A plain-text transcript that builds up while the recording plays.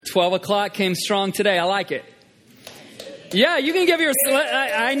12 o'clock came strong today. I like it. Yeah, you can give your...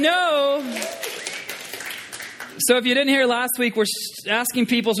 I know... So if you didn't hear last week, we're asking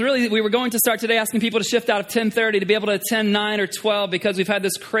people, so really we were going to start today asking people to shift out of 10:30 to be able to attend 9 or 12 because we've had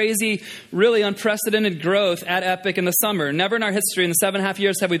this crazy, really unprecedented growth at Epic in the summer. Never in our history, in the 7.5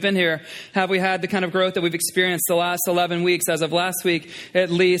 years have we been here, have we had the kind of growth that we've experienced the last 11 weeks, as of last week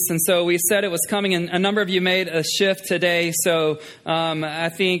at least. And so we said it was coming, and a number of you made a shift today. So I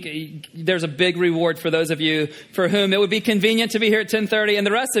think there's a big reward for those of you for whom it would be convenient to be here at 10:30. And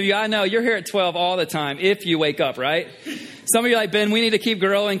the rest of you, I know you're here at 12 all the time if you wake up, right? Some of you are like, Ben, we need to keep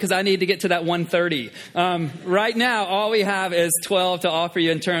growing because I need to get to that 1:30. Right now, all we have is 12 to offer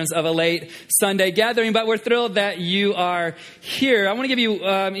you in terms of a late Sunday gathering, but we're thrilled that you are here. I want to give you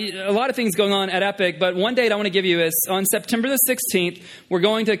a lot of things going on at Epic, but one date I want to give you is on September the 16th, we're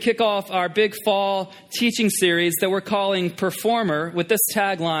going to kick off our big fall teaching series that we're calling Performer with this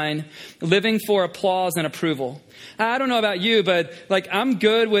tagline, Living for Applause and Approval. I don't know about you, but I'm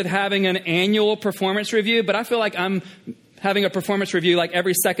good with having an annual performance review, but I feel like I'm having a performance review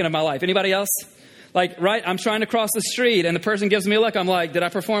every second of my life. Anybody else? Right? I'm trying to cross the street and the person gives me a look. I'm like, did I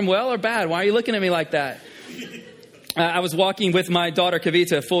perform well or bad? Why are you looking at me like that? I was walking with my daughter,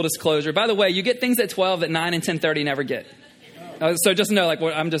 Kavita, full disclosure. By the way, you get things at 12 that 9 and 10:30 never get. So just know,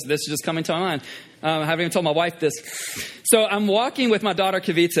 this is just coming to my mind. I haven't even told my wife this. So I'm walking with my daughter,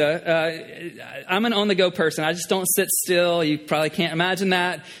 Kavita. I'm an on-the-go person. I just don't sit still. You probably can't imagine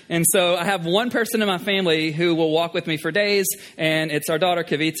that. And so I have one person in my family who will walk with me for days, and it's our daughter,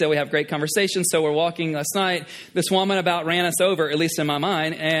 Kavita. We have great conversations. So we're walking last night. This woman about ran us over, at least in my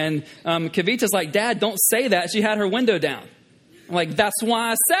mind. And Kavita's like, Dad, don't say that. She had her window down. I'm like, that's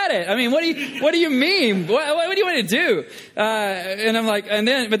why I said it. I mean, what do you mean? What do you want to do? And I'm like,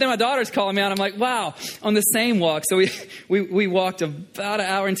 but then my daughter's calling me out. I'm like, wow, on the same walk. So we walked about an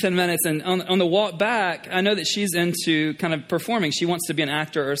hour and 10 minutes. And on the walk back, I know that she's into kind of performing. She wants to be an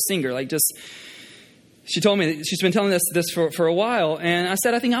actor or a singer. She told me that she's been telling us this for a while. And I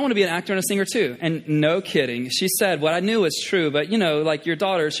said, I think I want to be an actor and a singer too. And no kidding. She said, what I knew was true, but your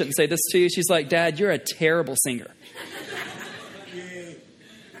daughter shouldn't say this to you. She's like, Dad, you're a terrible singer.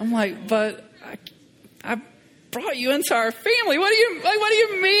 I'm like, but I brought you into our family. What do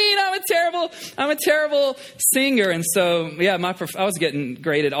you mean? I'm a terrible singer. And so, yeah, I was getting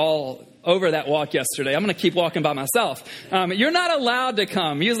graded all over that walk yesterday. I'm going to keep walking by myself. You're not allowed to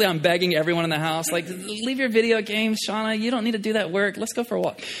come. Usually I'm begging everyone in the house, leave your video games, Shauna. You don't need to do that work. Let's go for a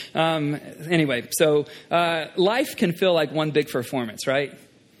walk. Anyway, so life can feel like one big performance, right?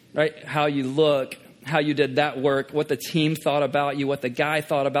 Right? How you look, how you did that work, what the team thought about you, what the guy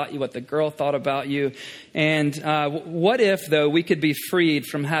thought about you, what the girl thought about you. And what if, though, we could be freed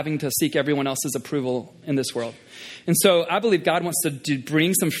from having to seek everyone else's approval in this world? And so I believe God wants to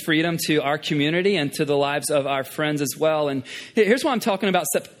bring some freedom to our community and to the lives of our friends as well. And here's why I'm talking about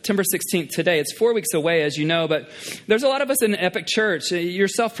September 16th today. It's 4 weeks away, as you know, but there's a lot of us in Epic Church,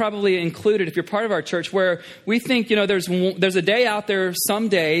 yourself probably included if you're part of our church, where we think, there's a day out there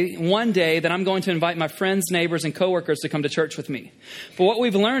someday, one day, that I'm going to invite my friends, neighbors, and coworkers to come to church with me. But what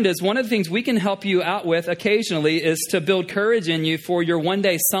we've learned is one of the things we can help you out with occasionally is to build courage in you for your one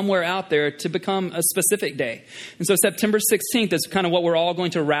day somewhere out there to become a specific day. And so September 16th is kind of what we're all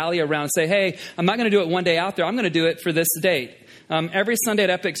going to rally around and say, hey, I'm not going to do it one day out there. I'm going to do it for this date. Every Sunday at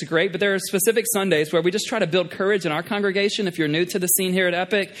Epic's great, but there are specific Sundays where we just try to build courage in our congregation. If you're new to the scene here at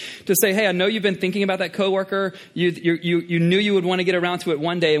Epic, to say, hey, I know you've been thinking about that coworker. You knew you would want to get around to it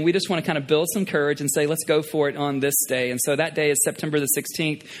one day, and we just want to kind of build some courage and say, let's go for it on this day. And so that day is September the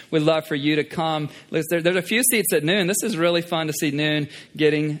 16th. We'd love for you to come. There's a few seats at noon. This is really fun to see noon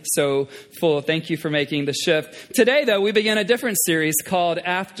getting so full. Thank you for making the shift. Today, though, we begin a different series called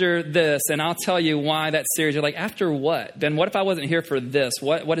After This, and I'll tell you why that series. You're like, after what? Ben, what if I wasn't here for this?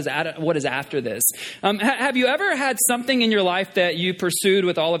 What is after this? Have you ever had something in your life that you pursued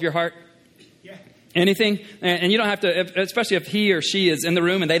with all of your heart? Yeah. Anything? And you don't have to, especially if he or she is in the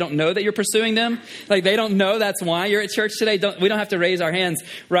room and they don't know that you're pursuing them. They don't know that's why you're at church today. We don't have to raise our hands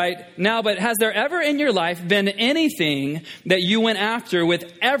right now. But has there ever in your life been anything that you went after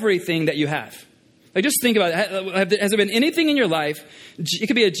with everything that you have? Just think about it. Has there been anything in your life? It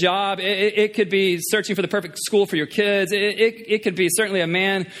could be a job. It could be searching for the perfect school for your kids. It could be certainly a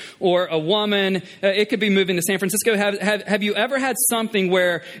man or a woman. It could be moving to San Francisco. Have you ever had something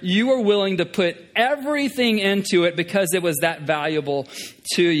where you were willing to put everything into it because it was that valuable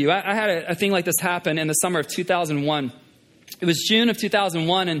to you? I had a thing like this happen in the summer of 2001. It was June of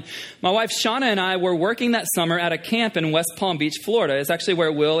 2001, and my wife Shauna and I were working that summer at a camp in West Palm Beach, Florida. It's actually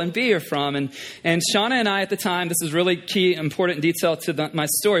where Will and Bea are from. And Shauna and I at the time, this is really key, important detail to my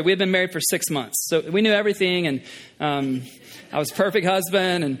story. We had been married for 6 months, so we knew everything, and I was a perfect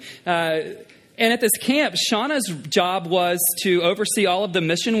husband. And at this camp, Shauna's job was to oversee all of the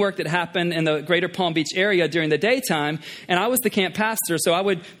mission work that happened in the greater Palm Beach area during the daytime. And I was the camp pastor, so I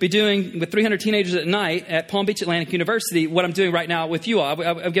would be doing with 300 teenagers at night at Palm Beach Atlantic University what I'm doing right now with you all.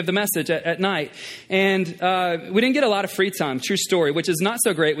 I would give the message at night. And we didn't get a lot of free time, true story, which is not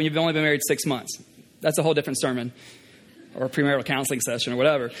so great when you've only been married 6 months. That's a whole different sermon or a premarital counseling session or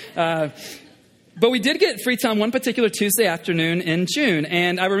whatever. But we did get free time one particular Tuesday afternoon in June.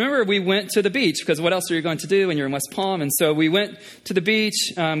 And I remember we went to the beach because what else are you going to do when you're in West Palm? And so we went to the beach,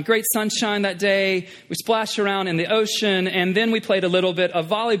 great sunshine that day. We splashed around in the ocean, and then we played a little bit of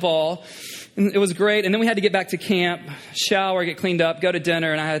volleyball. And it was great. And then we had to get back to camp, shower, get cleaned up, go to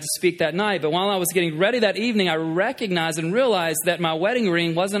dinner, and I had to speak that night. But while I was getting ready that evening, I recognized and realized that my wedding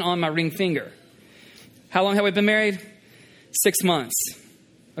ring wasn't on my ring finger. How long have we been married? 6 months.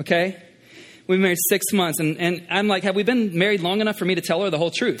 Okay? We've been married 6 months, and I'm like, have we been married long enough for me to tell her the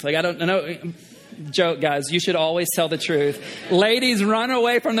whole truth? Like, I don't know. Joke, guys, you should always tell the truth. Ladies, run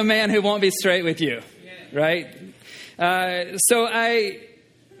away from the man who won't be straight with you, right? So I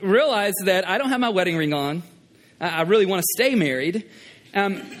realized that I don't have my wedding ring on. I really want to stay married.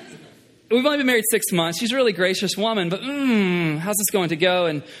 We've only been married 6 months. She's a really gracious woman, but how's this going to go?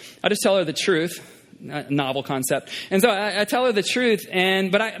 And I just tell her the truth. Novel concept. And so I tell her the truth,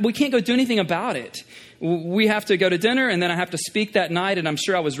 but we can't go do anything about it. We have to go to dinner, and then I have to speak that night, and I'm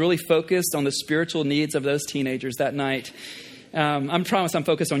sure I was really focused on the spiritual needs of those teenagers that night. I promise I'm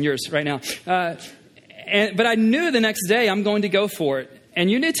focused on yours right now. But I knew the next day I'm going to go for it. And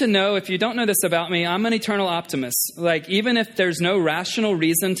you need to know, if you don't know this about me, I'm an eternal optimist. Like, even if there's no rational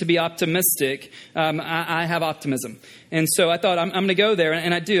reason to be optimistic, I have optimism. And so I thought, I'm going to go there.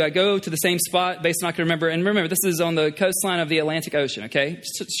 And I do. I go to the same spot based on I can remember. And remember, this is on the coastline of the Atlantic Ocean, okay?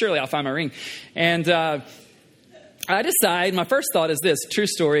 Surely I'll find my ring. And I decide, my first thought is this, true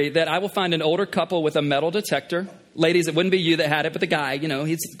story, that I will find an older couple with a metal detector. Ladies, it wouldn't be you that had it, but the guy,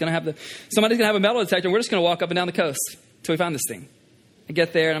 he's going to have somebody's going to have a metal detector. And we're just going to walk up and down the coast until we find this thing. I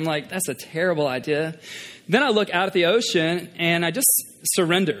get there and I'm like, that's a terrible idea. Then I look out at the ocean and I just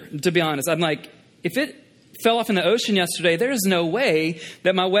surrender, to be honest. I'm like, if it fell off in the ocean yesterday, there is no way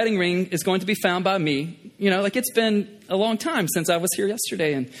that my wedding ring is going to be found by me. It's been a long time since I was here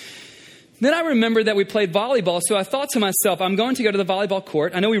yesterday. And then I remembered that we played volleyball, so I thought to myself, I'm going to go to the volleyball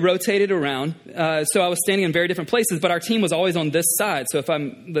court. I know we rotated around, so I was standing in very different places, but our team was always on this side. So if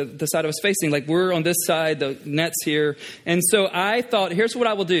I'm the side I was facing, like we're on this side, the net's here. And so I thought, here's what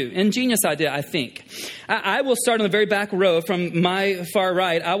I will do. Ingenious idea, I think. I will start on the very back row from my far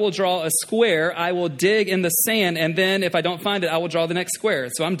right. I will draw a square. I will dig in the sand, and then if I don't find it, I will draw the next square.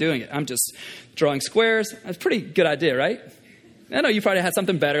 So I'm doing it. I'm just drawing squares. That's a pretty good idea, right? I know you probably had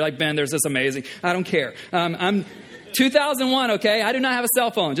something better, like, Ben, there's this amazing. I don't care. I'm 2001, okay? I do not have a cell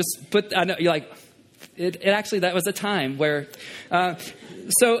phone. I know, you're like, it actually, that was a time where,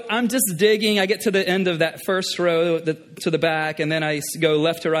 so I'm just digging. I get to the end of that first row to the back, and then I go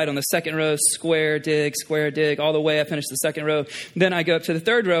left to right on the second row, square, dig, all the way. I finish the second row. Then I go up to the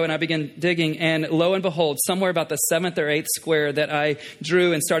third row, and I begin digging, and lo and behold, somewhere about the 7th or 8th square that I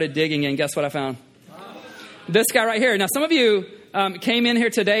drew and started digging in, guess what I found? This guy right here. Now, some of you came in here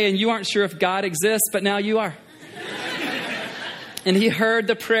today and you aren't sure if God exists, but now you are. And he heard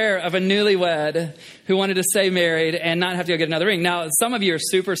the prayer of a newlywed who wanted to stay married and not have to go get another ring. Now, some of you are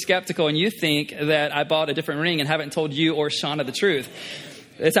super skeptical and you think that I bought a different ring and haven't told you or Shauna the truth.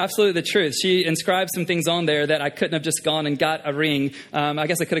 It's absolutely the truth. She inscribed some things on there that I couldn't have just gone and got a ring. I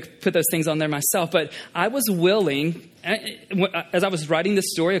guess I could have put those things on there myself. But I was willing, as I was writing this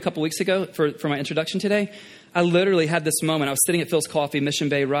story a couple weeks ago for my introduction today, I literally had this moment. I was sitting at Phil's Coffee, Mission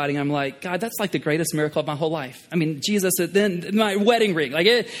Bay, writing. I'm like, God, that's like the greatest miracle of my whole life. I mean, Jesus, then my wedding ring.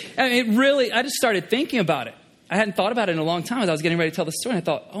 It really, I just started thinking about it. I hadn't thought about it in a long time as I was getting ready to tell the story. And I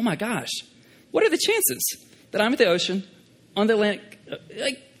thought, oh my gosh, what are the chances that I'm at the ocean, on the Atlantic?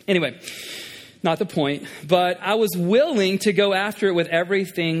 Anyway, not the point. But I was willing to go after it with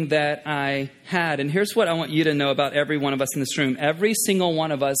everything that I had. And here's what I want you to know about every one of us in this room. Every single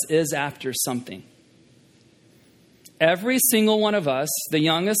one of us is after something. Every single one of us, the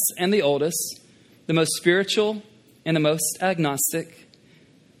youngest and the oldest, the most spiritual and the most agnostic,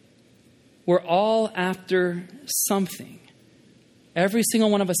 we're all after something. Every single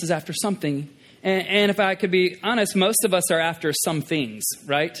one of us is after something. And if I could be honest, most of us are after some things,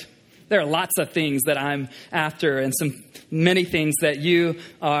 right? There are lots of things that I'm after and many things that you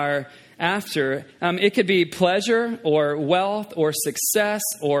are after. It could be pleasure or wealth or success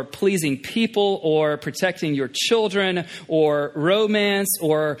or pleasing people or protecting your children or romance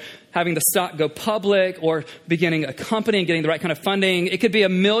or having the stock go public or beginning a company and getting the right kind of funding. It could be a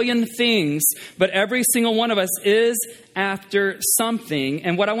million things, but every single one of us is after something.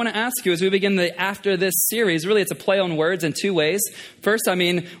 And what I want to ask you as we begin the After This series, really it's a play on words in two ways. First,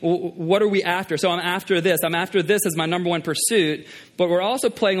 what are we after? So I'm after this. I'm after this as my number one pursuit. But we're also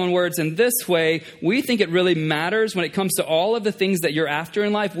playing on words in this way. We think it really matters when it comes to all of the things that you're after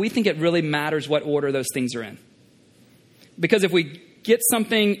in life. We think it really matters what order those things are in. Because if we get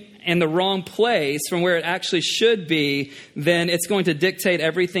something in the wrong place from where it actually should be, then it's going to dictate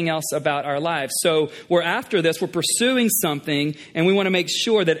everything else about our lives. So we're after this, we're pursuing something, and we want to make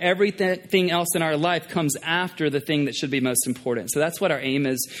sure that everything else in our life comes after the thing that should be most important. So that's what our aim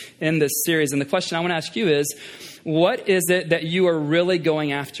is in this series. And the question I want to ask you is, what is it that you are really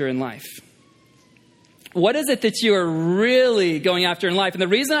going after in life? What is it that you are really going after in life? And the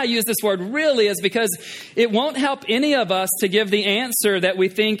reason I use this word really is because it won't help any of us to give the answer that we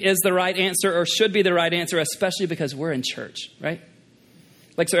think is the right answer or should be the right answer, especially because we're in church, right?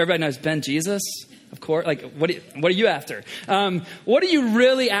 So everybody knows Ben Jesus, of course. What are you after? What are you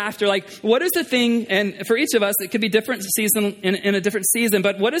really after? What is the thing, and for each of us, it could be different season in a different season,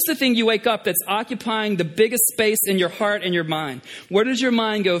 but what is the thing you wake up that's occupying the biggest space in your heart and your mind? Where does your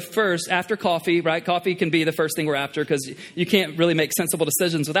mind go first after coffee, right? Coffee can be the first thing we're after because you can't really make sensible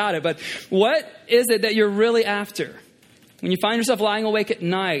decisions without it. But what is it that you're really after? When you find yourself lying awake at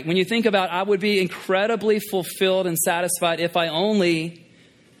night, when you think about, I would be incredibly fulfilled and satisfied if I only...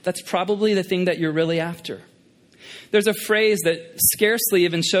 That's probably the thing that you're really after. There's a phrase that scarcely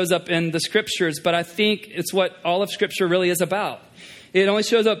even shows up in the scriptures, but I think it's what all of scripture really is about. It only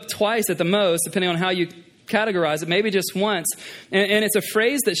shows up twice at the most, depending on how you categorize it, maybe just once. And it's a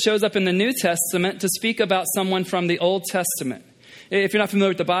phrase that shows up in the New Testament to speak about someone from the Old Testament. If you're not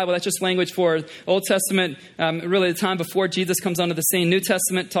familiar with the Bible, that's just language for Old Testament, really the time before Jesus comes onto the scene. New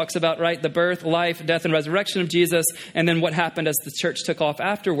Testament talks about, the birth, life, death, and resurrection of Jesus, and then what happened as the church took off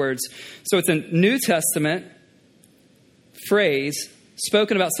afterwards. So it's a New Testament phrase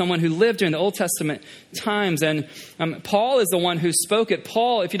spoken about someone who lived during the Old Testament times. And Paul is the one who spoke it.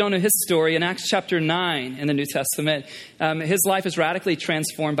 Paul, if you don't know his story, in Acts chapter 9 in the New Testament, his life is radically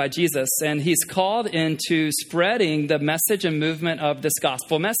transformed by Jesus. And he's called into spreading the message and movement of this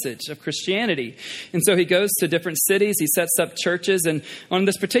gospel message of Christianity. And so he goes to different cities. He sets up churches. And on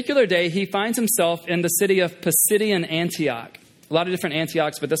this particular day, he finds himself in the city of Pisidian Antioch. A lot of different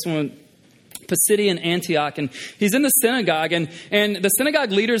Antiochs, but this one, Pisidian Antioch, and he's in the synagogue, and the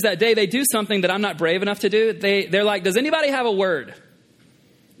synagogue leaders that day, they do something that I'm not brave enough to do. They're like, does anybody have a word?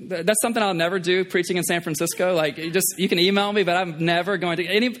 That's something I'll never do preaching in San Francisco. You can email me, but I'm never going to.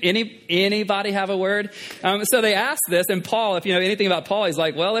 Anybody have a word? So they ask this, and Paul, if you know anything about Paul, he's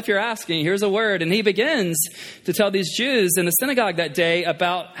like, well, if you're asking, here's a word. And he begins to tell these Jews in the synagogue that day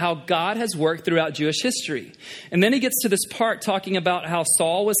about how God has worked throughout Jewish history. And then he gets to this part talking about how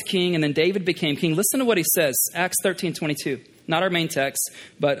Saul was king and then David became king. Listen to what he says, Acts 13:22. Not our main text,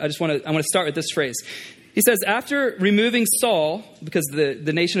 but I want to start with this phrase. He says, after removing Saul, because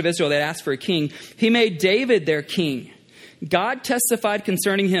the nation of Israel, they asked for a king, he made David their king. God testified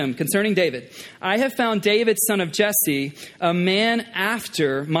concerning him, concerning David. I have found David, son of Jesse, a man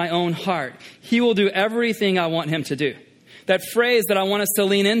after my own heart. He will do everything I want him to do. That phrase that I want us to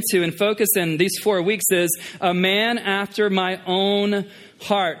lean into and focus in these 4 weeks is a man after my own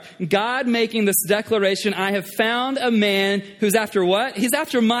heart. God making this declaration, I have found a man who's after what? He's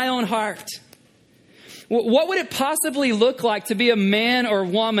after my own heart. What would it possibly look like to be a man or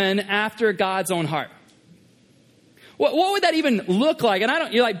woman after God's own heart? What would that even look like?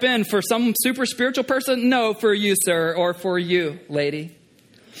 And you're like, Ben, for some super spiritual person? No, for you, sir, or for you, lady.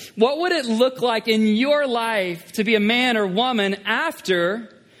 What would it look like in your life to be a man or woman after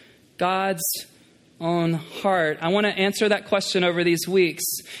God's own heart? I want to answer that question over these weeks.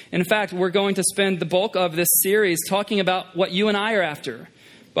 In fact, we're going to spend the bulk of this series talking about what you and I are after.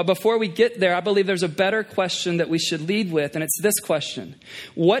 But before we get there, I believe there's a better question that we should lead with, and it's this question.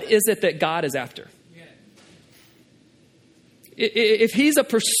 What is it that God is after? If he's a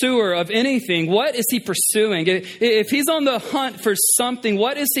pursuer of anything, what is he pursuing? If he's on the hunt for something,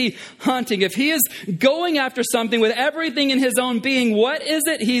 what is he hunting? If he is going after something with everything in his own being, what is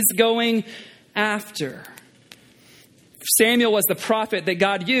it he's going after? Samuel was the prophet that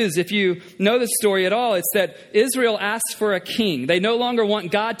God used. If you know the story at all, it's that Israel asked for a king. They no longer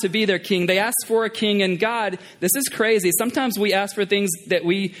want God to be their king. They asked for a king, and God, this is crazy. Sometimes we ask for things that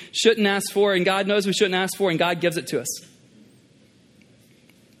we shouldn't ask for, and God knows we shouldn't ask for, and God gives it to us.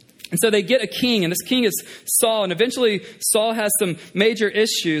 And so they get a king, and this king is Saul. And eventually Saul has some major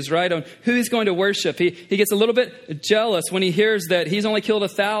issues, right, on who he's going to worship. He gets a little bit jealous when he hears that he's only killed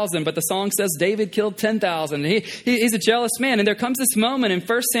 1,000, but the song says David killed 10,000. He's a jealous man. And there comes this moment in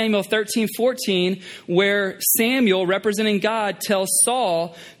 1 Samuel 13:14 where Samuel, representing God, tells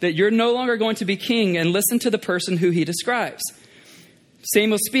Saul that you're no longer going to be king, and listen to the person who he describes.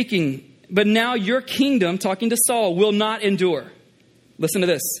 Samuel speaking, but now your kingdom, talking to Saul, will not endure. Listen to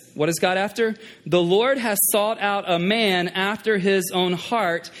this. What is God after? The Lord has sought out a man after his own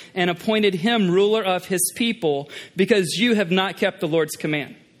heart and appointed him ruler of his people because you have not kept the Lord's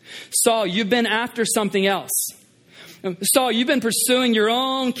command. Saul, you've been after something else. Saul, you've been pursuing your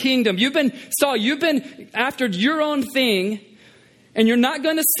own kingdom. You've been after your own thing, and you're not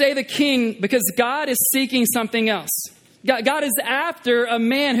going to stay the king because God is seeking something else. God is after a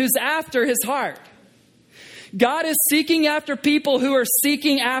man who's after his heart. God is seeking after people who are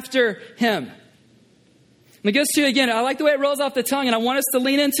seeking after him. Let me go to you again. I like the way it rolls off the tongue, and I want us to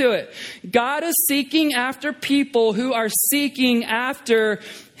lean into it. God is seeking after people who are seeking after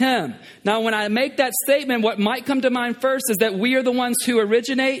him. Now, when I make that statement, what might come to mind first is that we are the ones who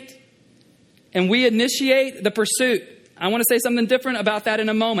originate and we initiate the pursuit. I want to say something different about that in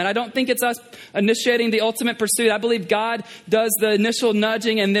a moment. I don't think it's us initiating the ultimate pursuit. I believe God does the initial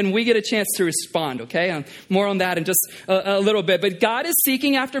nudging, and then we get a chance to respond, okay? More on that in just a little bit. But God is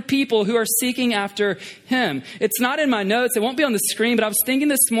seeking after people who are seeking after him. It's not in my notes. It won't be on the screen, but I was thinking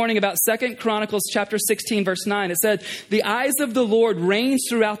this morning about 2 Chronicles chapter 16, verse 9. It said, the eyes of the Lord range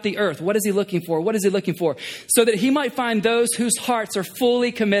throughout the earth. What is he looking for? What is he looking for? So that he might find those whose hearts are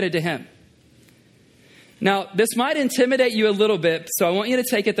fully committed to him. Now, this might intimidate you a little bit, so I want you to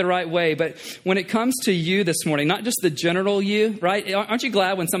take it the right way. But when it comes to you this morning, not just the general you, right? Aren't you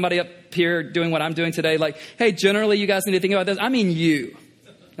glad when somebody up here doing what I'm doing today, like, hey, generally you guys need to think about this? I mean you,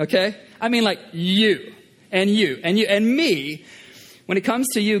 okay? I mean like you and you and you and me. When it comes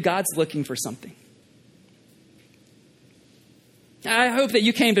to you, God's looking for something. I hope that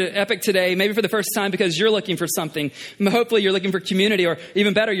you came to Epic today, maybe for the first time, because you're looking for something. Hopefully you're looking for community, or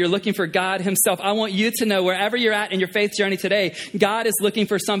even better, you're looking for God himself. I want you to know, wherever you're at in your faith journey today, God is looking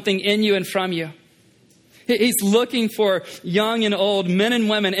for something in you and from you. He's looking for young and old, men and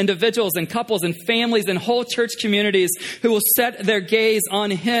women, individuals and couples and families and whole church communities who will set their gaze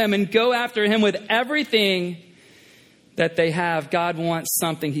on him and go after him with everything that they have. God wants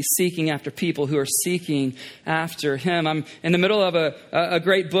something. He's seeking after people who are seeking after him. I'm in the middle of a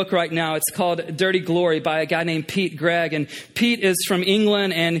great book right now. It's called Dirty Glory by a guy named Pete Greig. And Pete is from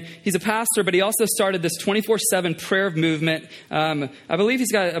England, and he's a pastor, but he also started this 24/7 prayer movement. I believe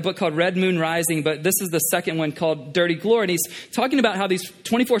he's got a book called Red Moon Rising, but this is the second one called Dirty Glory. And he's talking about how these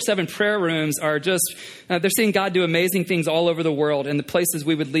 24/7 prayer rooms are just, they're seeing God do amazing things all over the world in the places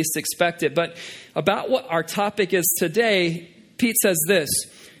we would least expect it. But about what our topic is today, Pete says this: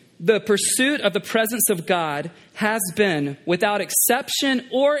 the pursuit of the presence of God has been, without exception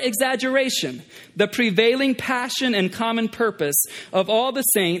or exaggeration, the prevailing passion and common purpose of all the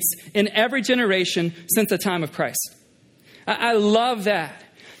saints in every generation since the time of Christ. I love that.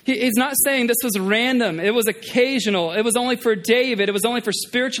 He's not saying this was random. It was occasional. It was only for David. It was only for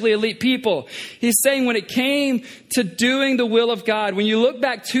spiritually elite people. He's saying when it came to doing the will of God, when you look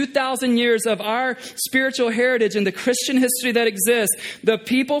back 2,000 years of our spiritual heritage and the Christian history that exists, the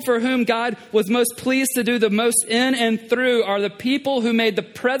people for whom God was most pleased to do the most in and through are the people who made the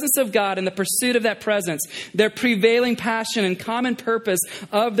presence of God and the pursuit of that presence their prevailing passion and common purpose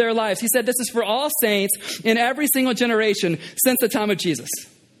of their lives. He said this is for all saints in every single generation since the time of Jesus.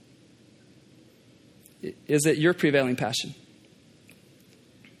 Is it your prevailing passion?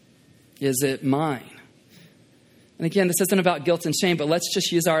 Is it mine? And again, this isn't about guilt and shame, but let's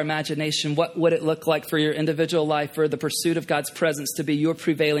just use our imagination. What would it look like for your individual life, for the pursuit of God's presence to be your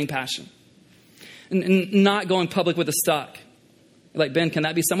prevailing passion? And not going public with a stock. Like, Ben, can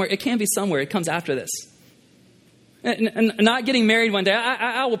that be somewhere? It can be somewhere. It comes after this. And not getting married one day.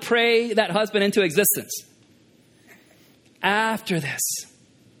 I will pray that husband into existence. After this.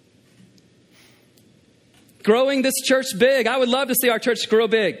 Growing this church big. I would love to see our church grow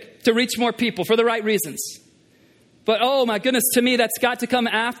big, to reach more people for the right reasons. But oh my goodness, to me, that's got to come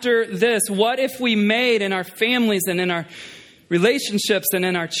after this. What if we made in our families and in our relationships and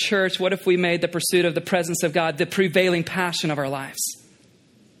in our church, what if we made the pursuit of the presence of God the prevailing passion of our lives?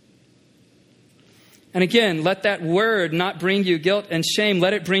 And again, let that word not bring you guilt and shame.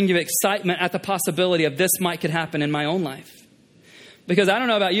 Let it bring you excitement at the possibility of this could happen in my own life. Because I don't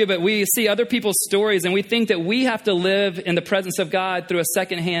know about you, but we see other people's stories and we think that we have to live in the presence of God through a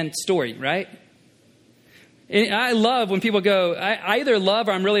secondhand story, right? And I love when people go, I either love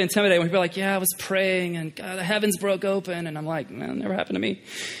or I'm really intimidated when people are like, yeah, I was praying and God, the heavens broke open. And I'm like, man, never happened to me.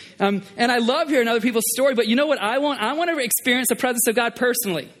 And I love hearing other people's story, but you know what I want? I want to experience the presence of God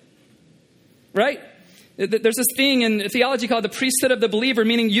personally, right? There's this thing in theology called the priesthood of the believer,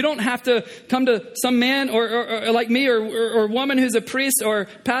 meaning you don't have to come to some man or like me or woman who's a priest or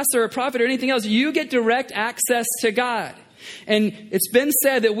pastor or prophet or anything else. You get direct access to God. And it's been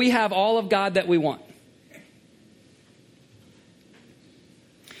said that we have all of God that we want.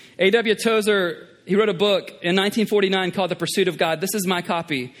 A.W. Tozer, he wrote a book in 1949 called The Pursuit of God. This is my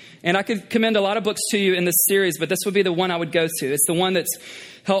copy. And I could commend a lot of books to you in this series, but this would be the one I would go to. It's the one that's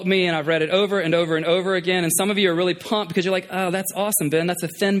helped me, and I've read it over and over and over again. And some of you are really pumped because you're like, oh, that's awesome, Ben. That's a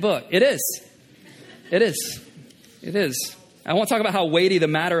thin book. It is. It is. It is. I won't talk about how weighty the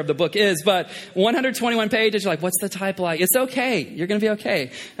matter of the book is, but 121 pages, you're like, what's the type like? It's okay. You're going to be okay.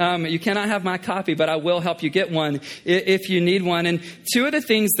 You cannot have my copy, but I will help you get one if you need one. And two of the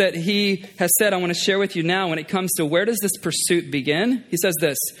things that he has said I want to share with you now when it comes to where does this pursuit begin? He says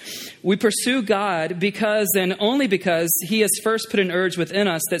this: we pursue God because and only because he has first put an urge within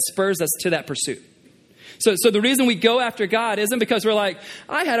us that spurs us to that pursuit. So the reason we go after God isn't because we're like,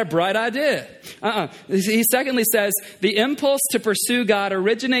 I had a bright idea. He secondly says, the impulse to pursue God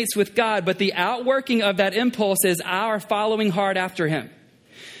originates with God, but the outworking of that impulse is our following hard after him.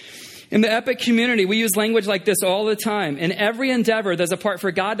 In the Epic community, we use language like this all the time. In every endeavor, there's a part for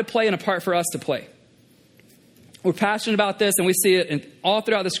God to play and a part for us to play. We're passionate about this, and we see it all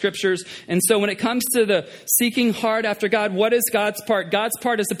throughout the scriptures. And so when it comes to the seeking hard after God, what is God's part? God's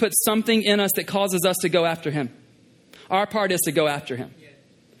part is to put something in us that causes us to go after him. Our part is to go after him.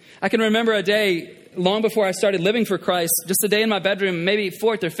 I can remember a day long before I started living for Christ, just a day in my bedroom, maybe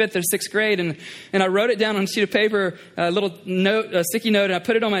 4th or 5th or 6th grade. And I wrote it down on a sheet of paper, a little note, a sticky note, and I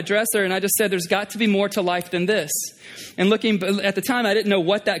put it on my dresser. And I just said, there's got to be more to life than this. And looking at the time, I didn't know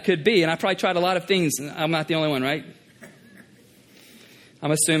what that could be. And I probably tried a lot of things. I'm not the only one, right?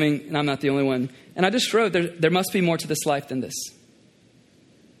 I'm assuming, and I'm not the only one. And I just wrote, there must be more to this life than this.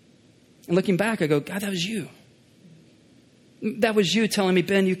 And looking back, I go, God, that was you. That was you telling me,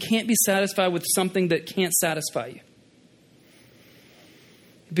 Ben, you can't be satisfied with something that can't satisfy you.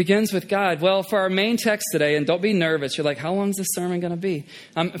 It begins with God. Well, for our main text today, and don't be nervous. You're like, how long is this sermon going to be?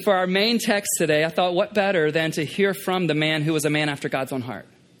 For our main text today, I thought, what better than to hear from the man who was a man after God's own heart?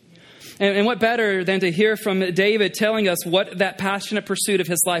 And what better than to hear from David telling us what that passionate pursuit of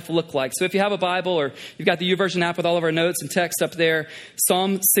his life looked like. So if you have a Bible or you've got the YouVersion app with all of our notes and text up there,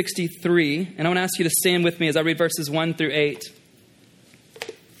 Psalm 63. And I want to ask you to stand with me as I read verses 1 through 8.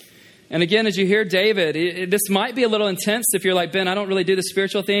 And again, as you hear David, this might be a little intense if you're like, Ben, I don't really do the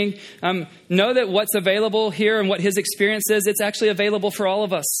spiritual thing. Know that what's available here and what his experience is, it's actually available for all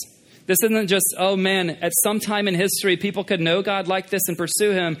of us. This isn't just, oh man, at some time in history, people could know God like this and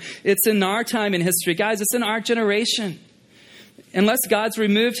pursue him. It's in our time in history. Guys, it's in our generation. Unless God's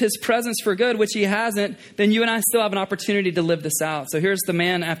removed his presence for good, which he hasn't, then you and I still have an opportunity to live this out. So here's the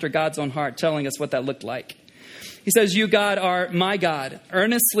man after God's own heart telling us what that looked like. He says, you, God, are my God.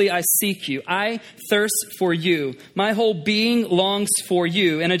 Earnestly I seek you. I thirst for you. My whole being longs for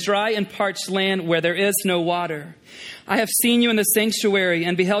you in a dry and parched land where there is no water. I have seen you in the sanctuary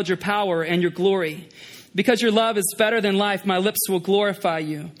and beheld your power and your glory. Because your love is better than life, my lips will glorify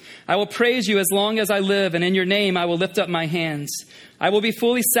you. I will praise you as long as I live, and in your name I will lift up my hands. I will be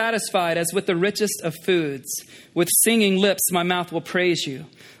fully satisfied as with the richest of foods. With singing lips, my mouth will praise you.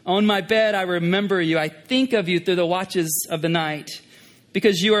 On my bed, I remember you. I think of you through the watches of the night.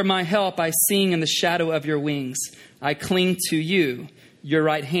 Because you are my help, I sing in the shadow of your wings. I cling to you. Your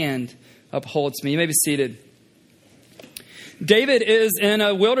right hand upholds me. You may be seated. David is in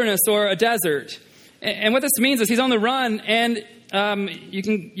a wilderness or a desert. And what this means is he's on the run, and you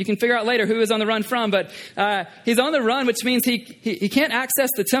can figure out later who he's on the run from, but he's on the run, which means he can't access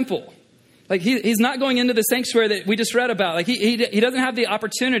the temple. Like he's not going into the sanctuary that we just read about. Like he doesn't have the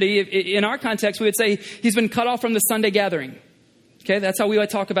opportunity. In our context, we would say he's been cut off from the Sunday gathering. Okay, that's how we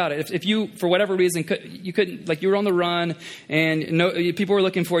would talk about it. If you, for whatever reason, you couldn't, like you were on the run and people were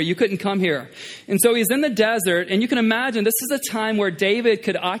looking for you, you couldn't come here. And so he's in the desert, and you can imagine this is a time where David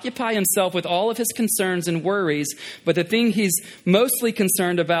could occupy himself with all of his concerns and worries, but the thing he's mostly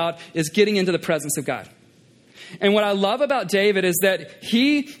concerned about is getting into the presence of God. And what I love about David is that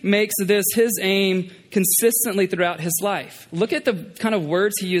he makes this his aim consistently throughout his life. Look at the kind of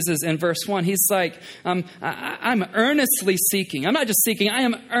words he uses in verse 1. He's like, I'm earnestly seeking. I'm not just seeking, I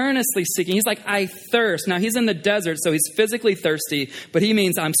am earnestly seeking. He's like, I thirst. Now he's in the desert, so he's physically thirsty, but he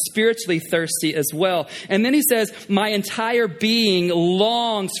means I'm spiritually thirsty as well. And then he says, my entire being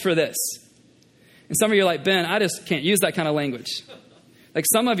longs for this. And some of you are like, Ben, I just can't use that kind of language. Like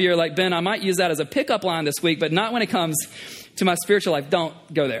some of you are like, Ben, I might use that as a pickup line this week, but not when it comes to my spiritual life. Don't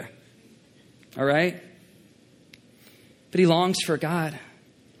go there. All right? But he longs for God.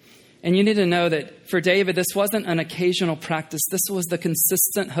 And you need to know that for David, this wasn't an occasional practice. This was the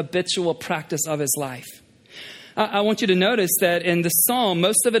consistent, habitual practice of his life. I want you to notice that in the psalm,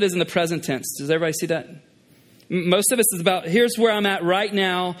 most of it is in the present tense. Does everybody see that? Most of it is about, here's where I'm at right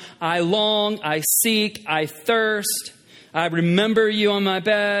now. I long, I seek, I thirst. I remember you on my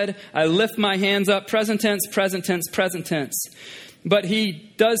bed. I lift my hands up. Present tense, present tense, present tense. But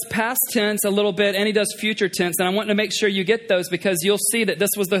he does past tense a little bit, and he does future tense. And I want to make sure you get those because you'll see that this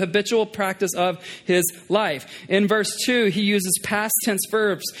was the habitual practice of his life. In verse 2, he uses past tense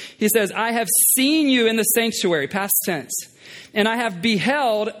verbs. He says, I have seen you in the sanctuary, past tense. And I have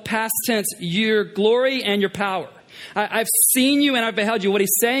beheld, past tense, your glory and your power. I've seen you and I've beheld you. What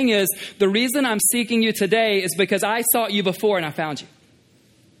he's saying is, the reason I'm seeking you today is because I sought you before and I found you.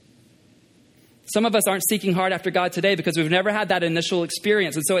 Some of us aren't seeking hard after God today because we've never had that initial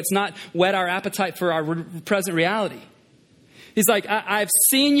experience. And so it's not whet our appetite for our present reality. He's like, I've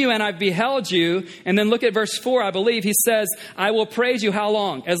seen you and I've beheld you. And then look at verse 4, I believe. He says, I will praise you how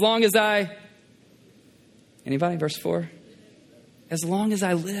long? As long as I... Anybody? Verse 4? As long as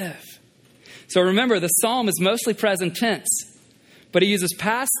I live. So remember, the psalm is mostly present tense. But he uses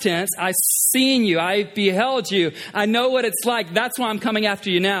past tense. I've seen you. I beheld you. I know what it's like. That's why I'm coming after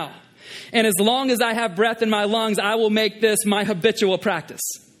you now. And as long as I have breath in my lungs, I will make this my habitual practice.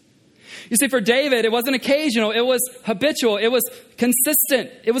 You see, for David, it wasn't occasional. It was habitual. It was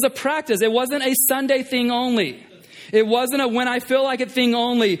consistent. It was a practice. It wasn't a Sunday thing only. It wasn't a when I feel like it thing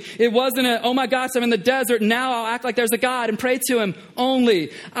only. It wasn't a, oh my gosh, I'm in the desert. Now I'll act like there's a God and pray to him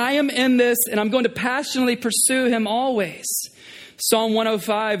only. I am in this and I'm going to passionately pursue him always. Psalm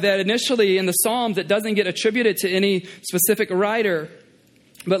 105, that initially in the Psalms, it doesn't get attributed to any specific writer.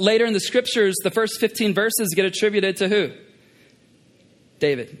 But later in the scriptures, the first 15 verses get attributed to who?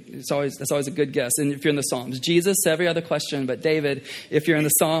 David. That's always a good guess. And if you're in the Psalms, Jesus, every other question, but David, if you're in the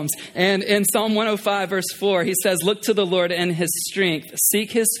Psalms. And in Psalm 105, verse 4, he says, look to the Lord and his strength. Seek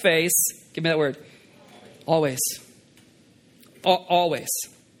his face. Give me that word. Always. Always.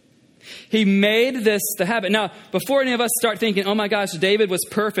 He made this the habit. Now, before any of us start thinking, oh my gosh, David was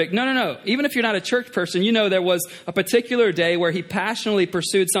perfect. No. Even if you're not a church person, you know there was a particular day where he passionately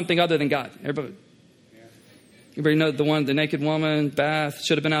pursued something other than God. Everybody know the naked woman, Bath,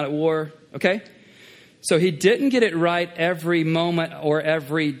 should have been out at war. Okay? So he didn't get it right every moment or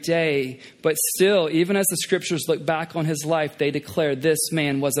every day. But still, even as the scriptures look back on his life, they declare this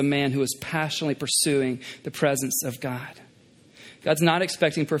man was a man who was passionately pursuing the presence of God. God's not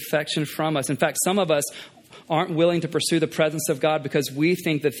expecting perfection from us. In fact, some of us aren't willing to pursue the presence of God because we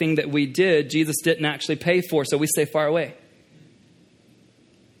think the thing that we did, Jesus didn't actually pay for, so we stay far away.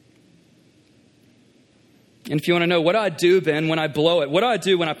 And if you want to know, what do I do, Ben, when I blow it? What do I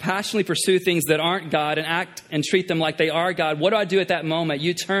do when I passionately pursue things that aren't God and act and treat them like they are God? What do I do at that moment?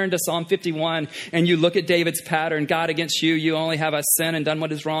 You turn to Psalm 51 and you look at David's pattern. God, against you only have I sinned and done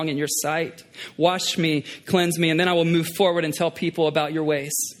what is wrong in your sight. Wash me, cleanse me, and then I will move forward and tell people about your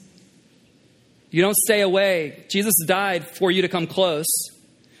ways. You don't stay away. Jesus died for you to come close.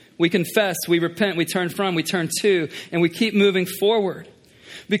 We confess, we repent, we turn from, we turn to, and we keep moving forward.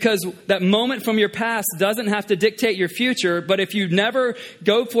 Because that moment from your past doesn't have to dictate your future. But if you never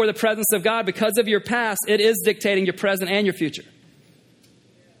go for the presence of God because of your past, it is dictating your present and your future.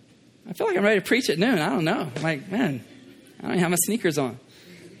 I feel like I'm ready to preach at noon. I don't know. I'm like, man, I don't even have my sneakers on.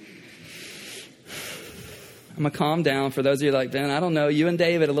 I'm going to calm down for those of you like, Ben, I don't know. You and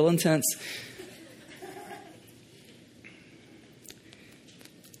David, a little intense.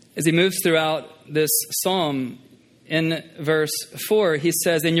 As he moves throughout this psalm, in verse 4, he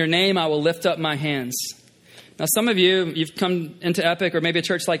says, in your name, I will lift up my hands. Now, some of you've come into Epic or maybe a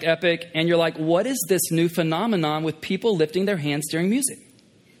church like Epic, and you're like, what is this new phenomenon with people lifting their hands during music?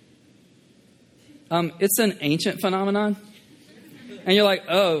 It's an ancient phenomenon. And you're like,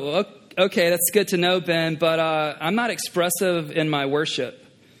 oh, okay, that's good to know, Ben, but I'm not expressive in my worship.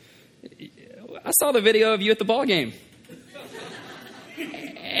 I saw the video of you at the ball game.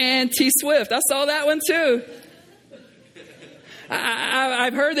 And T Swift, I saw that one too.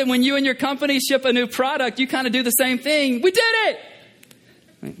 I've heard that when you and your company ship a new product, you kind of do the same thing. We did it.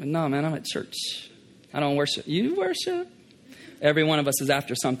 But no, man, I'm at church. I don't worship. You worship? Every one of us is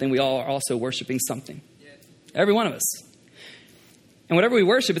after something. We all are also worshiping something. Every one of us. And whatever we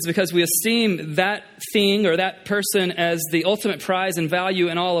worship, it's because we esteem that thing or that person as the ultimate prize and value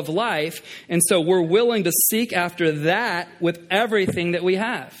in all of life. And so we're willing to seek after that with everything that we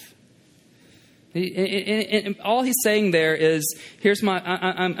have. And all he's saying there is,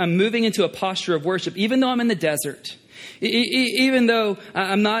 I'm moving into a posture of worship, even though I'm in the desert. Even though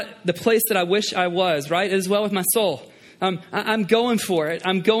I'm not the place that I wish I was, right? As well with my soul. I'm going for it.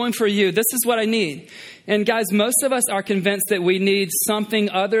 I'm going for you. This is what I need. And guys, most of us are convinced that we need something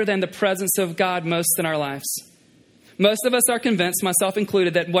other than the presence of God most in our lives. Most of us are convinced, myself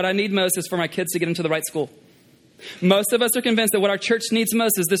included, that what I need most is for my kids to get into the right school. Most of us are convinced that what our church needs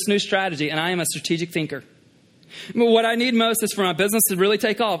most is this new strategy, and I am a strategic thinker. What I need most is for my business to really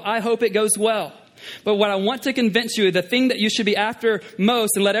take off. I hope it goes well. But what I want to convince you, the thing that you should be after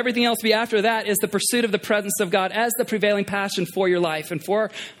most and let everything else be after that, is the pursuit of the presence of God as the prevailing passion for your life and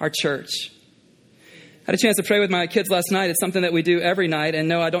for our church. I had a chance to pray with my kids last night. It's something that we do every night. And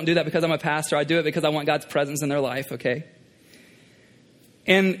no, I don't do that because I'm a pastor. I do it because I want God's presence in their life, okay?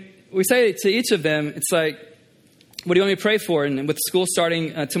 And we say to each of them, it's like, what do you want me to pray for? And with school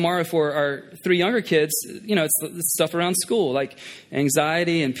starting tomorrow for our 3 younger kids, you know, it's stuff around school, like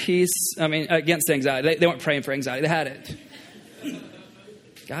anxiety and peace. I mean, against anxiety. They weren't praying for anxiety. They had it.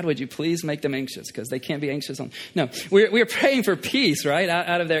 God, would you please make them anxious? Because they can't be anxious. No, we're praying for peace, right?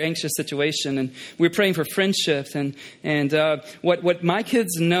 Out of their anxious situation. And we're praying for friendships. And what my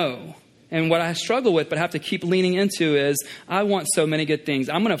kids know, and what I struggle with but have to keep leaning into, is I want so many good things.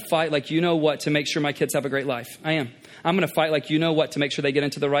 I'm going to fight like you know what to make sure my kids have a great life. I am. I'm going to fight like you know what to make sure they get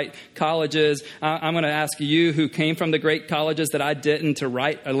into the right colleges. I'm going to ask you who came from the great colleges that I didn't to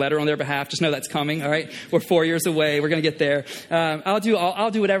write a letter on their behalf. Just know that's coming, all right? We're 4 years away. We're going to get there. I'll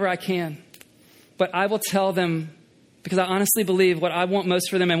do whatever I can. But I will tell them, because I honestly believe what I want most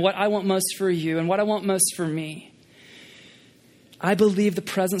for them and what I want most for you and what I want most for me, I believe the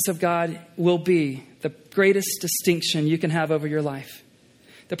presence of God will be the greatest distinction you can have over your life.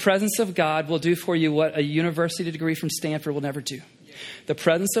 The presence of God will do for you what a university degree from Stanford will never do. The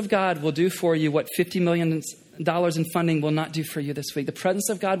presence of God will do for you what $50 million in funding will not do for you this week. The presence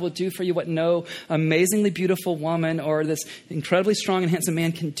of God will do for you what no amazingly beautiful woman or this incredibly strong and handsome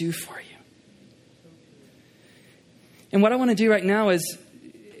man can do for you. And what I want to do right now is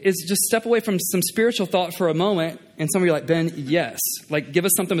just step away from some spiritual thought for a moment. And some of you are like, Ben, yes. Like, give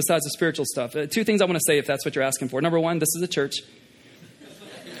us something besides the spiritual stuff. 2 things I want to say if that's what you're asking for. Number 1, this is a church.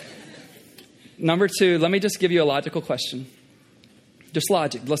 Number 2, let me just give you a logical question. Just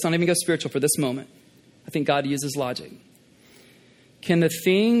logic. Let's not even go spiritual for this moment. I think God uses logic. Can the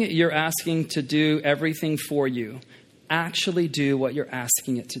thing you're asking to do everything for you actually do what you're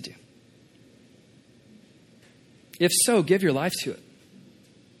asking it to do? If so, give your life to it.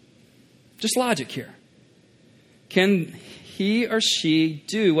 Just logic here. Can he or she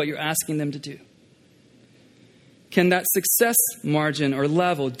do what you're asking them to do? Can that success margin or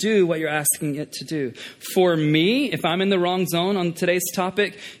level do what you're asking it to do? For me, if I'm in the wrong zone on today's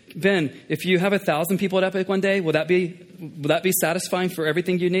topic, Ben, if you have 1,000 people at Epic one day, will that be satisfying for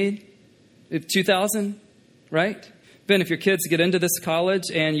everything you need? 2,000, right? Ben, if your kids get into this college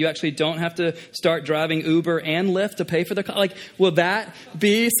and you actually don't have to start driving Uber and Lyft to pay for their college, will that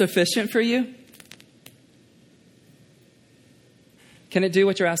be sufficient for you? Can it do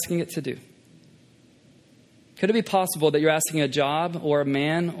what you're asking it to do? Could it be possible that you're asking a job or a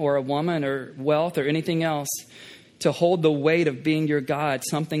man or a woman or wealth or anything else to hold the weight of being your God,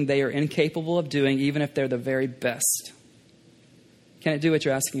 something they are incapable of doing, even if they're the very best? Can it do what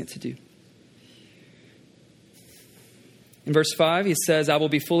you're asking it to do? In verse 5, he says, I will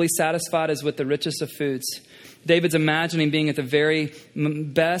be fully satisfied as with the richest of foods. David's imagining being at the very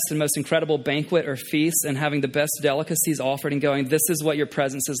best and most incredible banquet or feast and having the best delicacies offered and going, this is what your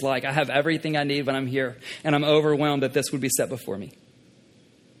presence is like. I have everything I need when I'm here, and I'm overwhelmed that this would be set before me.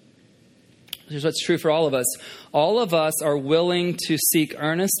 Here's what's true for all of us. All of us are willing to seek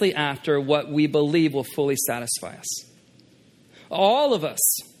earnestly after what we believe will fully satisfy us. All of us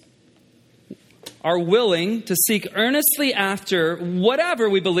are willing to seek earnestly after whatever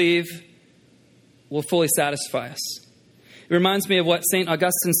we believe will fully satisfy us. It reminds me of what St.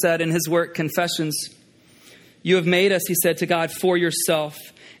 Augustine said in his work, Confessions. You have made us, he said, to God for yourself,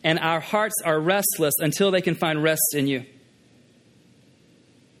 and our hearts are restless until they can find rest in you.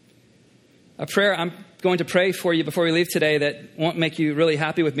 A prayer I'm going to pray for you before we leave today that won't make you really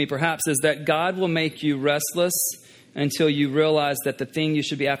happy with me perhaps is that God will make you restless until you realize that the thing you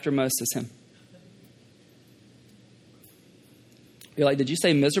should be after most is him. You're like, did you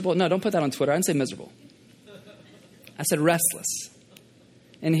say miserable? No, don't put that on Twitter. I didn't say miserable. I said restless.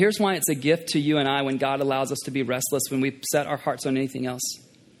 And here's why it's a gift to you and I when God allows us to be restless, when we set our hearts on anything else.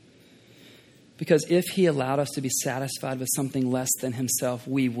 Because if he allowed us to be satisfied with something less than himself,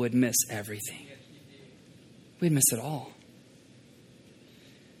 we would miss everything. We'd miss it all.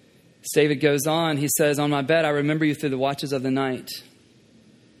 As David goes on, he says, on my bed, I remember you through the watches of the night.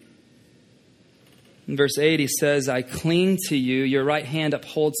 In verse 8, he says, I cling to you. Your right hand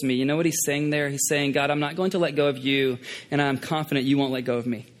upholds me. You know what he's saying there? He's saying, God, I'm not going to let go of you, and I'm confident you won't let go of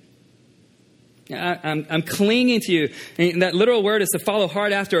me. I'm clinging to you. And that literal word is to follow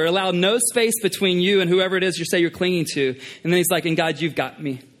hard after, or allow no space between you and whoever it is you say you're clinging to. And then he's like, and God, you've got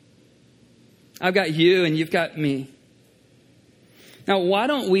me. I've got you and you've got me. Now, why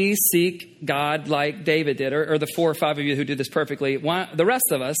don't we seek God like David did, or the 4 or 5 of you who do this perfectly? Why, the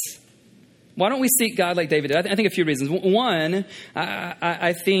rest of us, why don't we seek God like David did? I think a few reasons. One,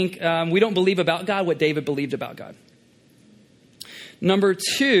 I think we don't believe about God what David believed about God. Number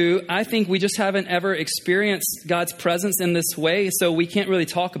 2, I think we just haven't ever experienced God's presence in this way, so we can't really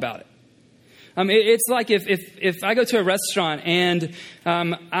talk about it. It's like if I go to a restaurant and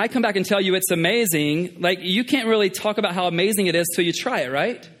I come back and tell you it's amazing, like you can't really talk about how amazing it is till you try it,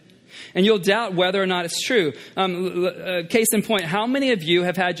 right? And you'll doubt whether or not it's true. Case in point, how many of you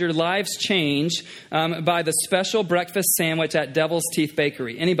have had your lives changed by the special breakfast sandwich at Devil's Teeth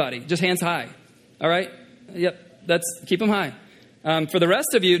Bakery? Anybody? Just hands high. All right? Yep. Keep them high. For the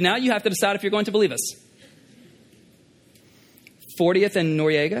rest of you, now you have to decide if you're going to believe us. 40th and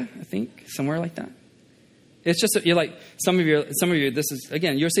Noriega, I think, somewhere like that. It's just, you're like, some of you, this is,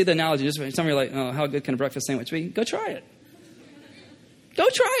 again, you'll see the analogy. Just some of you are like, oh, how good can a breakfast sandwich be? Go try it. Go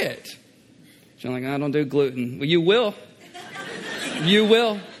try it. You're like, I don't do gluten. Well, you will. You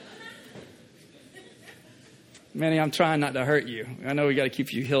will. Manny, I'm trying not to hurt you. I know we got to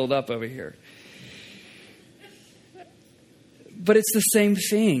keep you healed up over here. But it's the same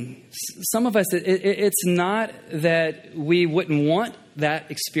thing. Some of us, it's not that we wouldn't want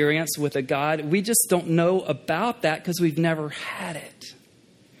that experience with a God. We just don't know about that because we've never had it.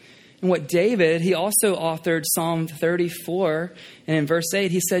 And what David, he also authored Psalm 34. And in verse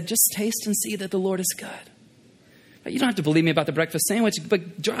 8, he said, just taste and see that the Lord is good. You don't have to believe me about the breakfast sandwich,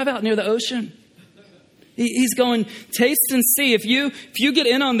 but drive out near the ocean. He's going, taste and see. If you get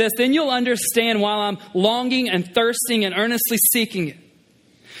in on this, then you'll understand why I'm longing and thirsting and earnestly seeking it.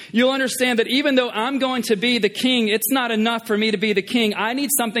 You'll understand that even though I'm going to be the king, it's not enough for me to be the king. I need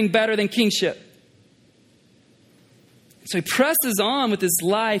something better than kingship. So he presses on with his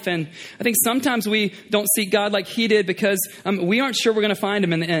life. And I think sometimes we don't seek God like he did because we aren't sure we're going to find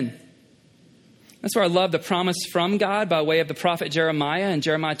him in the end. That's where I love the promise from God by way of the prophet Jeremiah in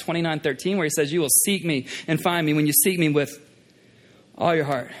Jeremiah 29:13, where he says, you will seek me and find me when you seek me with all your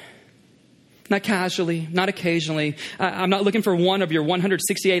heart. Not casually, not occasionally. I'm not looking for one of your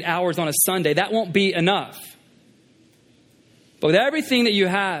 168 hours on a Sunday. That won't be enough. But with everything that you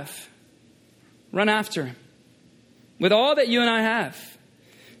have, run after him. With all that you and I have.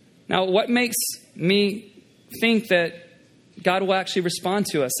 Now, what makes me think that God will actually respond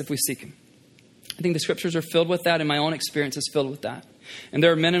to us if we seek him? I think the scriptures are filled with that, and my own experience is filled with that. And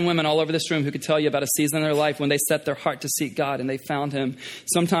there are men and women all over this room who could tell you about a season in their life when they set their heart to seek God and they found him,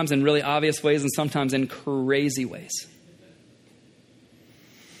 sometimes in really obvious ways and sometimes in crazy ways.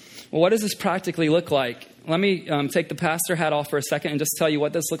 Well, what does this practically look like? Let me take the pastor hat off for a second and just tell you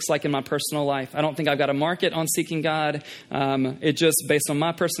what this looks like in my personal life. I don't think I've got a market on seeking God. It just, based on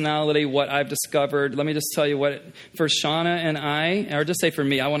my personality, what I've discovered. Let me just tell you what, for Shauna and I, or just say for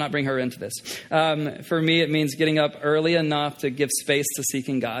me, I will not bring her into this. For me, it means getting up early enough to give space to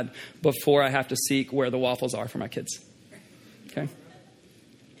seeking God before I have to seek where the waffles are for my kids. Okay?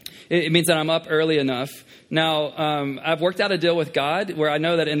 It means that I'm up early enough. Now, I've worked out a deal with God where I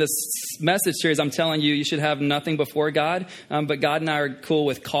know that in this message series, I'm telling you, you should have nothing before God. But God and I are cool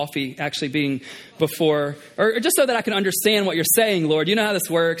with coffee actually being before, or just so that I can understand what you're saying, Lord. You know how this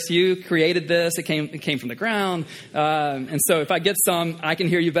works. You created this. It came from the ground. And so if I get some, I can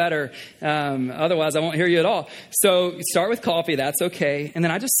hear you better. Otherwise, I won't hear you at all. So start with coffee. That's okay. And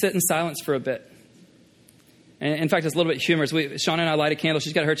then I just sit in silence for a bit. In fact, it's a little bit humorous. Shauna and I light a candle.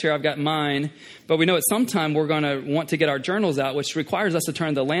 She's got her chair. I've got mine. But we know at some time we're going to want to get our journals out, which requires us to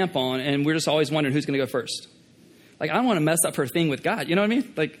turn the lamp on. And we're just always wondering who's going to go first. Like, I don't want to mess up her thing with God. You know what I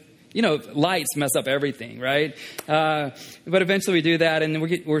mean? Like, you know, lights mess up everything, right? But eventually we do that. And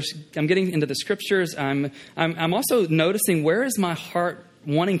I'm getting into the scriptures. I'm also noticing, where is my heart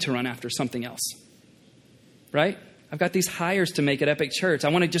wanting to run after something else? Right? I've got these hires to make at Epic Church. I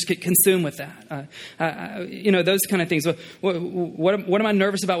want to just get consumed with that. Those kind of things. What am I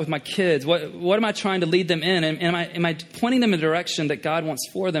nervous about with my kids? What am I trying to lead them in? And am I pointing them in a direction that God wants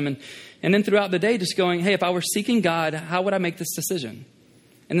for them? And then throughout the day, just going, hey, if I were seeking God, how would I make this decision?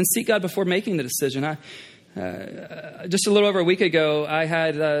 And then seek God before making the decision. Just a little over a week ago, I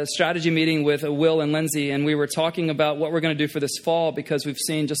had a strategy meeting with Will and Lindsay, and we were talking about what we're going to do for this fall because we've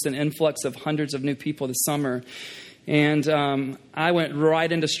seen just an influx of hundreds of new people this summer. And I went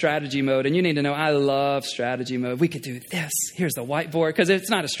right into strategy mode. And you need to know, I love strategy mode. We could do this. Here's the whiteboard. Because it's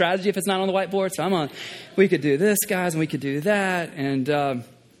not a strategy if it's not on the whiteboard. So we could do this, guys, and we could do that. And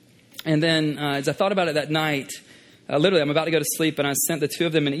then as I thought about it that night, literally, I'm about to go to sleep, and I sent the two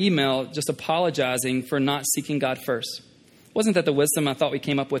of them an email just apologizing for not seeking God first. It wasn't that the wisdom I thought we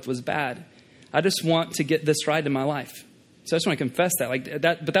came up with was bad. I just want to get this right in my life. So I just want to confess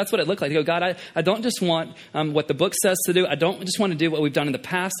that. But that's what it looked like. To go, God, I don't just want what the book says to do. I don't just want to do what we've done in the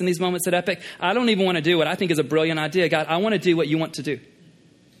past in these moments at Epic. I don't even want to do what I think is a brilliant idea. God, I want to do what you want to do.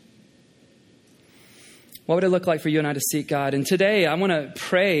 What would it look like for you and I to seek God? And today, I want to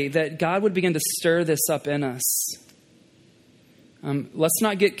pray that God would begin to stir this up in us. Let's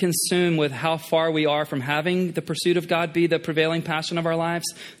not get consumed with how far we are from having the pursuit of God be the prevailing passion of our lives.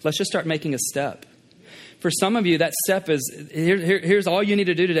 Let's just start making a step. For some of you, that step is, here's all you need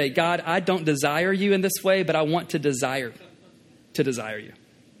to do today. God, I don't desire you in this way, but I want to desire you.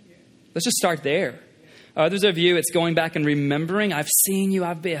 Let's just start there. Others of you, it's going back and remembering, I've seen you,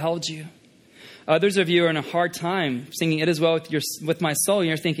 I've beheld you. Others of you are in a hard time singing It Is Well with my soul. And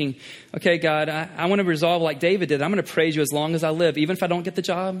you're thinking, okay, God, I want to resolve like David did. I'm going to praise you as long as I live, even if I don't get the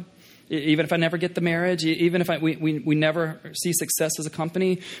job, even if I never get the marriage, even if we never see success as a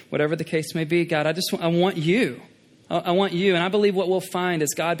company, whatever the case may be. God, I want you. I want you. And I believe what we'll find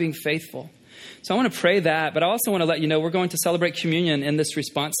is God being faithful. So I want to pray that, but I also want to let you know we're going to celebrate communion in this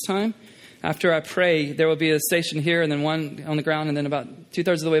response time. After I pray, there will be a station here and then one on the ground and then about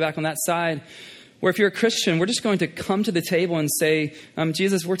 2/3 of the way back on that side, where if you're a Christian, we're just going to come to the table and say,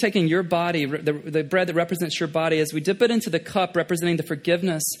 Jesus, we're taking your body, the bread that represents your body, as we dip it into the cup representing the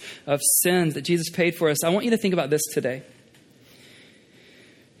forgiveness of sins that Jesus paid for us. I want you to think about this today.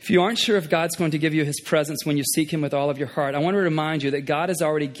 If you aren't sure if God's going to give you his presence when you seek him with all of your heart, I want to remind you that God has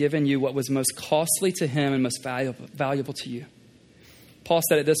already given you what was most costly to him and most valuable to you. Paul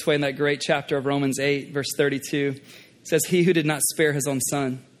said it this way in that great chapter of Romans 8, verse 32. It says, he who did not spare his own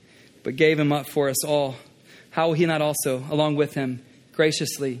son, but gave him up for us all, how will he not also, along with him,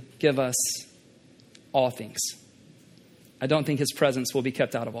 graciously give us all things? I don't think his presence will be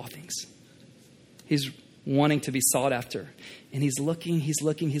kept out of all things. He's wanting to be sought after. And he's looking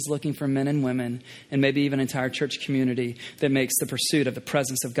for men and women, and maybe even an entire church community that makes the pursuit of the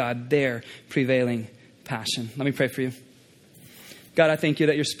presence of God their prevailing passion. Let me pray for you. God, I thank you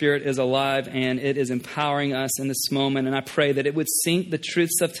that your Spirit is alive and it is empowering us in this moment. And I pray that it would sink the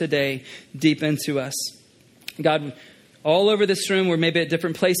truths of today deep into us. God, all over this room, we're maybe at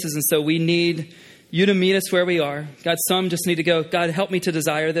different places. And so we need you to meet us where we are. God, some just need to go, God, help me to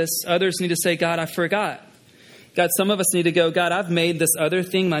desire this. Others need to say, God, I forgot. God, some of us need to go, God, I've made this other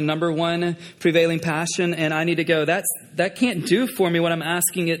thing my number one prevailing passion, and I need to go, that can't do for me what I'm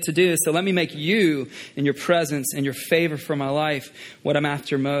asking it to do. So let me make you and your presence and your favor for my life what I'm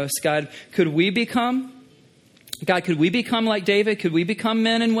after most. God, could we become like David? Could we become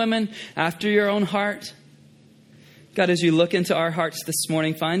men and women after your own heart? God, as you look into our hearts this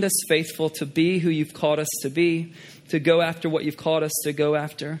morning, find us faithful to be who you've called us to be, to go after what you've called us to go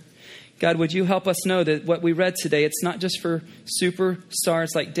after. God, would you help us know that what we read today, it's not just for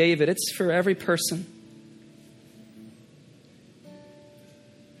superstars like David, it's for every person.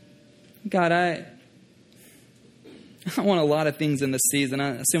 God, I want a lot of things in this season.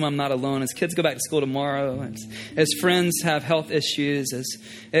 I assume I'm not alone. As kids go back to school tomorrow, as friends have health issues,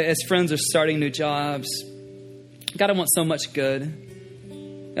 as friends are starting new jobs. God, I want so much good.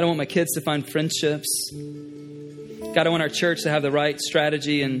 God, I want my kids to find friendships. God, I want our church to have the right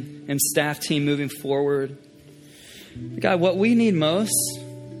strategy and staff team moving forward. God, what we need most,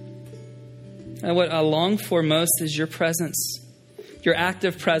 and what I long for most, is your presence, your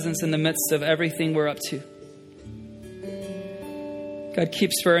active presence in the midst of everything we're up to. God,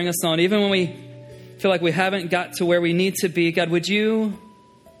 keep spurring us on. Even when we feel like we haven't got to where we need to be, God, would you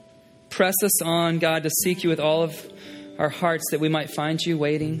press us on, God, to seek you with all of our hearts that we might find you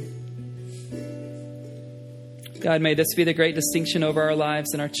waiting. God, may this be the great distinction over our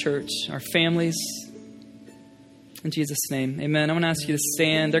lives and our church, our families. In Jesus' name, amen. I'm going to ask you to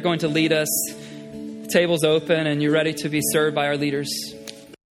stand. They're going to lead us. The table's open and you're ready to be served by our leaders.